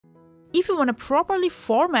If you want to properly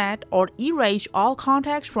format or erase all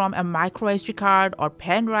contacts from a micro SD card or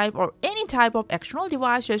pen drive or any type of external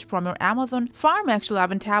devices from your Amazon Fire Max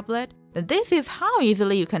 11 tablet, then this is how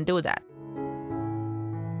easily you can do that.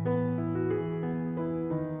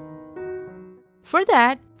 For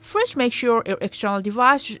that, first make sure your external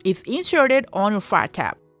device is inserted on your Fire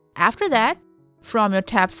tab. After that, from your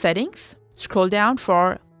tab settings, scroll down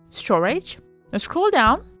for storage. Now scroll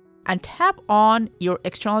down and tap on your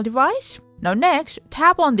external device. Now next,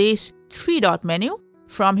 tap on this three-dot menu.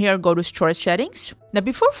 From here, go to storage settings. Now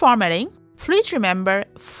before formatting, please remember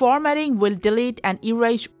formatting will delete and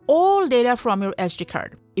erase all data from your SD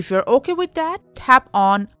card. If you're okay with that, tap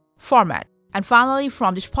on format. And finally,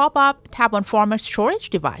 from this pop-up, tap on format storage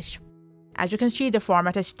device. As you can see, the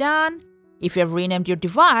format is done. If you have renamed your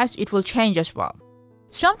device, it will change as well.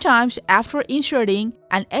 Sometimes after inserting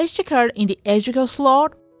an SD card in the SD card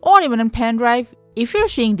slot or even a pen drive, if you're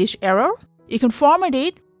seeing this error, you can format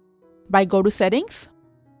it by go to settings,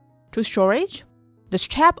 to storage,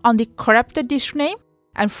 just tap on the corrupted disk name,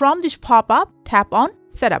 and from this pop-up, tap on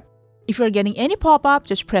setup. If you're getting any pop-up,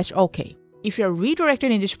 just press OK. If you're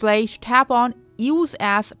redirected in this place, tap on use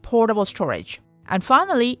as portable storage. And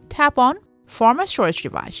finally, tap on format storage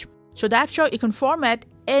device. So that's how you can format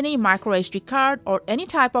any micro SD card or any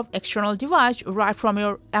type of external device right from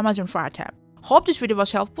your Amazon Fire tab. Hope this video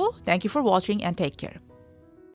was helpful. Thank you for watching and take care.